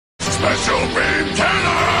Special Beam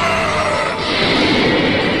Cannon!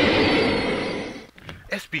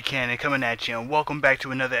 SB Cannon coming at you, and welcome back to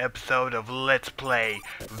another episode of Let's Play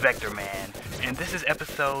Vectorman. And this is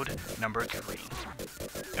episode number 3.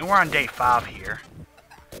 And we're on day 5 here.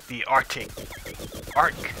 The Arctic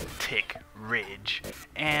Ridge.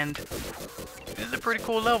 And this is a pretty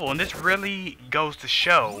cool level, and this really goes to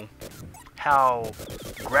show how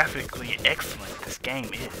graphically excellent this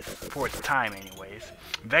game is, for its time anyways.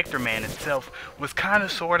 Vectorman itself was kind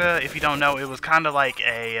of, sorta, if you don't know, it was kind of like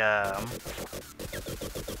a,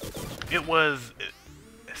 it was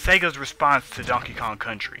Sega's response to Donkey Kong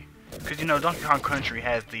Country. Because, you know, Donkey Kong Country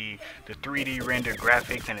has the 3D rendered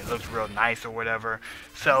graphics and it looks real nice or whatever.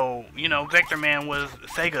 So, you know, Vectorman was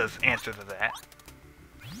Sega's answer to that.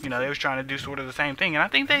 You know, they was trying to do sort of the same thing, and I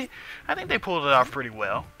think they pulled it off pretty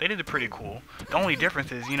well. They did it pretty cool. The only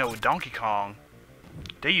difference is, you know, with Donkey Kong,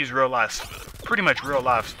 they use pretty much real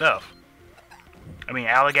life stuff. I mean,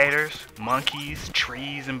 alligators, monkeys,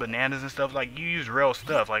 trees, and bananas and stuff. Like, you use real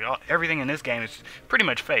stuff. Like, everything in this game is pretty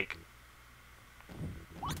much fake.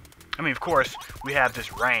 I mean, of course, we have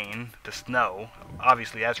this rain, the snow.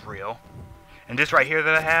 Obviously, that's real. And this right here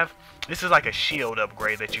that I have, this is like a shield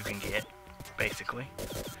upgrade that you can get, basically.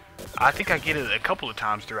 I think I get it a couple of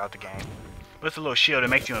times throughout the game. But it's a little shield that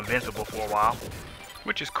makes you invincible for a while,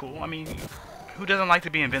 which is cool. I mean, who doesn't like to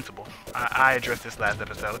be invincible? I addressed this last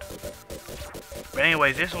episode. But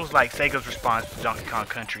anyways, this was like Sega's response to Donkey Kong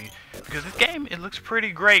Country, because this game, it looks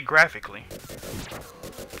pretty great graphically.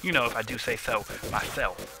 You know, if I do say so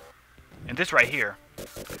myself. And this right here,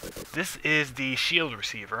 this is the shield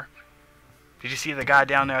receiver. Did you see the guy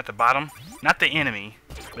down there at the bottom? Not the enemy,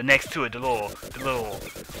 but next to it, the little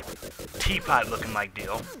teapot looking like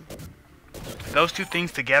deal. Those two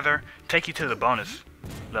things together take you to the bonus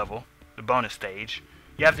level, the bonus stage.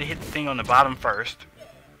 You have to hit the thing on the bottom first,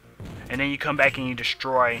 and then you come back and you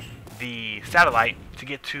destroy the satellite to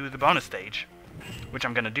get to the bonus stage, which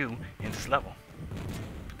I'm gonna do in this level.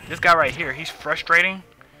 This guy right here, he's frustrating.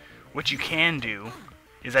 What you can do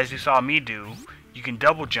is, as you saw me do, you can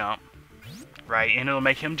double jump, right, and it'll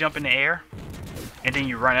make him jump in the air, and then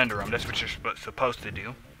you run under him. That's what you're supposed to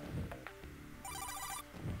do.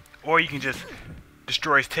 Or you can just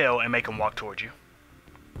destroy his tail and make him walk towards you.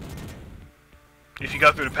 If you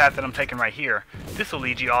go through the path that I'm taking right here, this will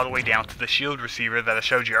lead you all the way down to the shield receiver that I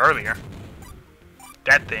showed you earlier.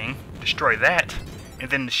 That thing, destroy that, and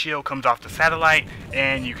then the shield comes off the satellite,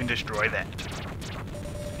 and you can destroy that.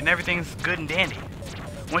 And everything's good and dandy.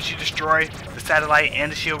 Once you destroy the satellite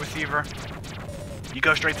and the shield receiver, you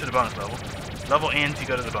go straight to the bonus level. Level ends, you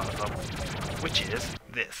go to the bonus level, which is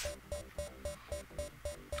this.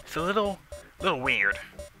 It's a little weird.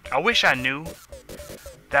 I wish I knew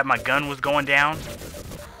that my gun was going down,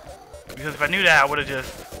 because if I knew that, I would have just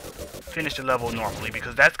finished the level normally,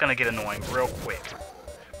 because that's gonna get annoying real quick.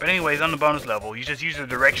 But anyways, on the bonus level, you just use the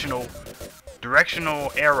directional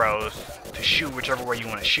arrows to shoot whichever way you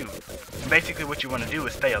want to shoot. And basically what you want to do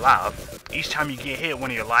is stay alive. Each time you get hit, one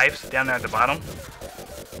of your lives down there at the bottom,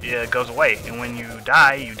 it goes away. And when you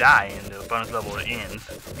die, and the bonus level ends.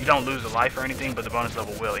 You don't lose a life or anything, but the bonus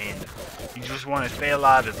level will end. You just want to stay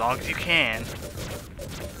alive as long as you can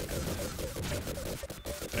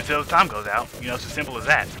until the time goes out. You know, it's as simple as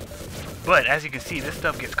that. But as you can see, this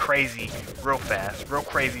stuff gets crazy real fast, real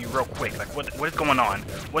crazy, real quick. Like, what is going on?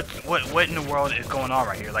 What in the world is going on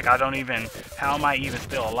right here? Like, how am I even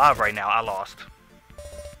still alive right now? I lost.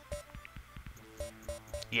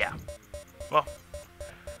 Yeah. Well,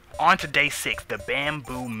 on to day 6, the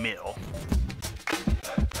bamboo mill.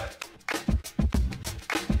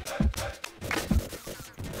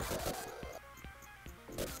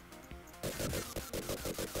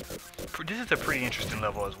 This is a pretty interesting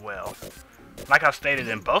level as well. Like I've stated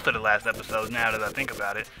in both of the last episodes, now that I think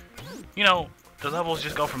about it, you know, the levels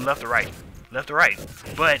just go from left to right. Left to right.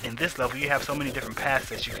 But in this level, you have so many different paths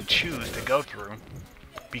that you can choose to go through,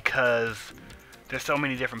 because there's so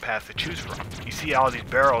many different paths to choose from. You see all these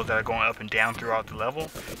barrels that are going up and down throughout the level.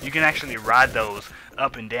 You can actually ride those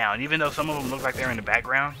up and down. Even though some of them look like they're in the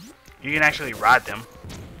background, you can actually ride them.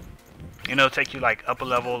 You know, take you like up a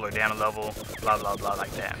level or down a level, blah blah blah,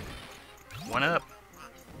 like that. One up.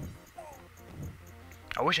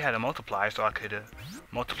 I wish I had a multiplier so I could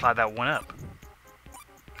multiply that one up.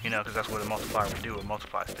 You know, because that's what a multiplier would do. It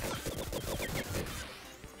multiplies things.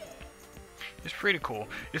 It's pretty cool.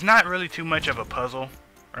 It's not really too much of a puzzle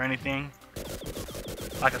or anything.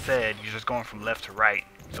 Like I said, you're just going from left to right,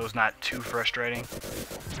 so it's not too frustrating.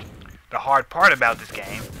 The hard part about this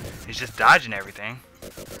game is just dodging everything.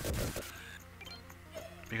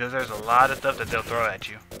 Because there's a lot of stuff that they'll throw at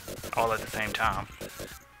you all at the same time.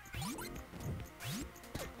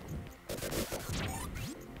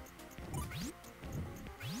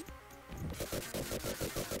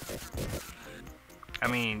 I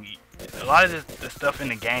mean, a lot of the stuff in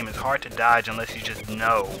the game is hard to dodge unless you just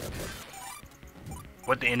know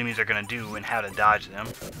what the enemies are going to do and how to dodge them,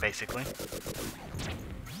 basically.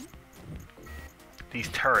 These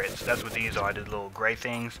turrets, that's what these are, these little gray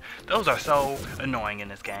things. Those are so annoying in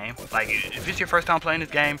this game. Like, if it's your first time playing this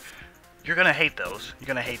game, you're going to hate those. You're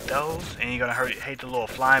going to hate those, and you're going to hate the little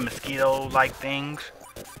flying mosquito-like things.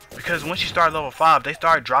 Because once you start level 5, they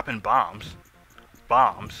start dropping bombs.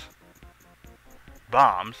 Bombs,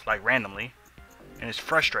 like randomly. And it's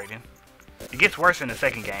frustrating. It gets worse in the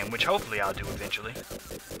second game, which hopefully I'll do eventually.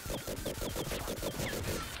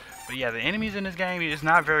 But yeah, the enemies in this game, there's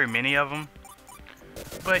not very many of them.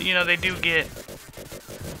 But, you know, they do get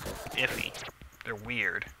iffy. They're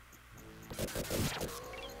weird.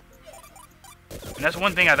 And that's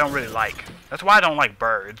one thing I don't really like. That's why I don't like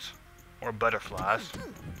birds or butterflies.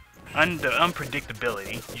 The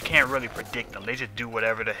unpredictability. You can't really predict them. They just do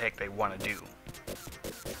whatever the heck they want to do.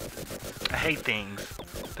 I hate things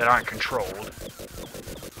that aren't controlled.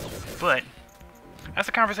 But that's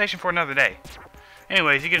a conversation for another day.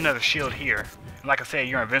 Anyways, you get another shield here. And like I said,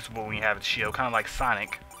 you're invincible when you have the shield, kind of like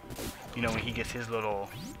Sonic. You know, when he gets his little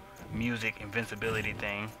music invincibility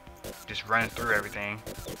thing, just runs through everything.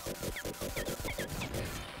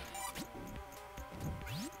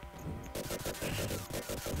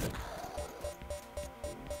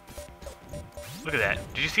 Look at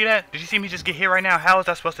that. Did you see that? Did you see me just get hit right now? How is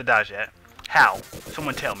I supposed to dodge that? How?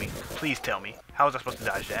 Someone tell me. Please tell me. How is I supposed to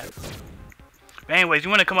dodge that? But anyways, you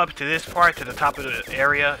want to come up to this part, to the top of the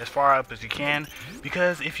area, as far up as you can.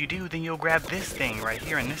 Because if you do, then you'll grab this thing right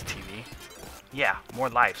here in this TV. Yeah, more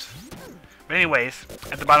lives. But anyways,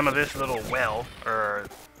 at the bottom of this little well, or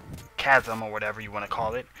chasm, or whatever you want to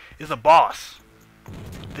call it, is a boss.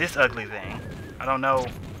 This ugly thing. I don't know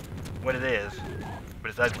what it is, but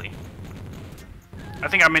it's ugly. I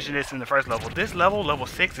think I mentioned this in the first level. This level, level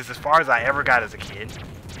 6, is as far as I ever got as a kid.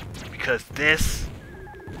 Because this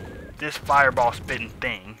fireball spitting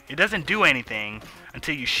thing, it doesn't do anything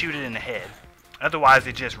until you shoot it in the head. Otherwise,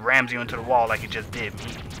 it just rams you into the wall like it just did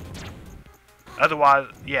me. Otherwise,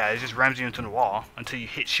 yeah, it just rams you into the wall until you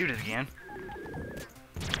shoot it again.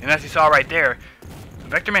 And as you saw right there,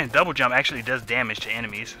 Vectorman's double jump actually does damage to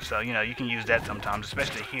enemies. So, you know, you can use that sometimes,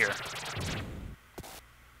 especially here.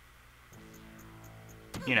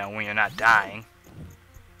 You know, when you're not dying.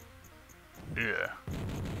 Yeah.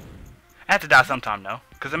 I have to die sometime though,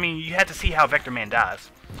 because I mean, you have to see how Vectorman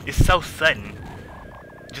dies. It's so sudden.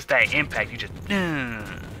 Just that impact, you just,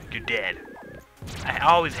 you're dead. I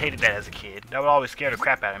always hated that as a kid. That would always scare the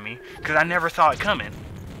crap out of me, because I never saw it coming.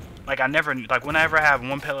 Like whenever I have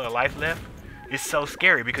one pellet of life left, it's so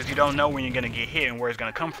scary because you don't know when you're gonna get hit and where it's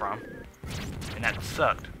gonna come from, and that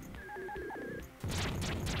sucked.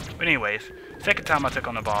 But anyways, second time I took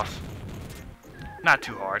on the boss, not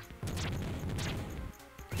too hard.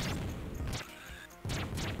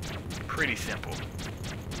 Pretty simple.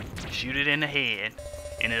 Shoot it in the head,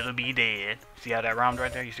 and it'll be dead. See how that rhymed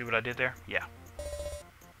right there? You see what I did there? Yeah.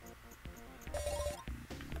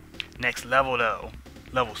 Next level though.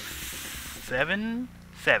 Level 7?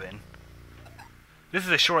 7. This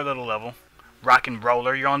is a short little level. Rock and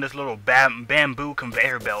roller. You're on this little bamboo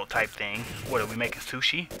conveyor belt type thing. What, are we making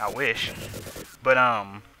sushi? I wish. But,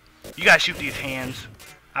 you gotta shoot these hands.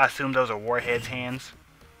 I assume those are Warhead's hands.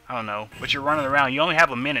 I don't know, but you're running around. You only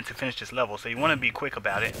have a minute to finish this level, so you want to be quick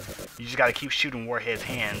about it. You just got to keep shooting Warhead's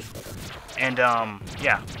hands. And,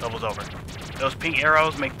 yeah, level's over. Those pink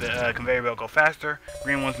arrows make the conveyor belt go faster.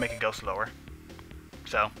 Green ones make it go slower.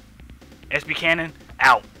 So, SB Cannon,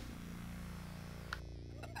 out.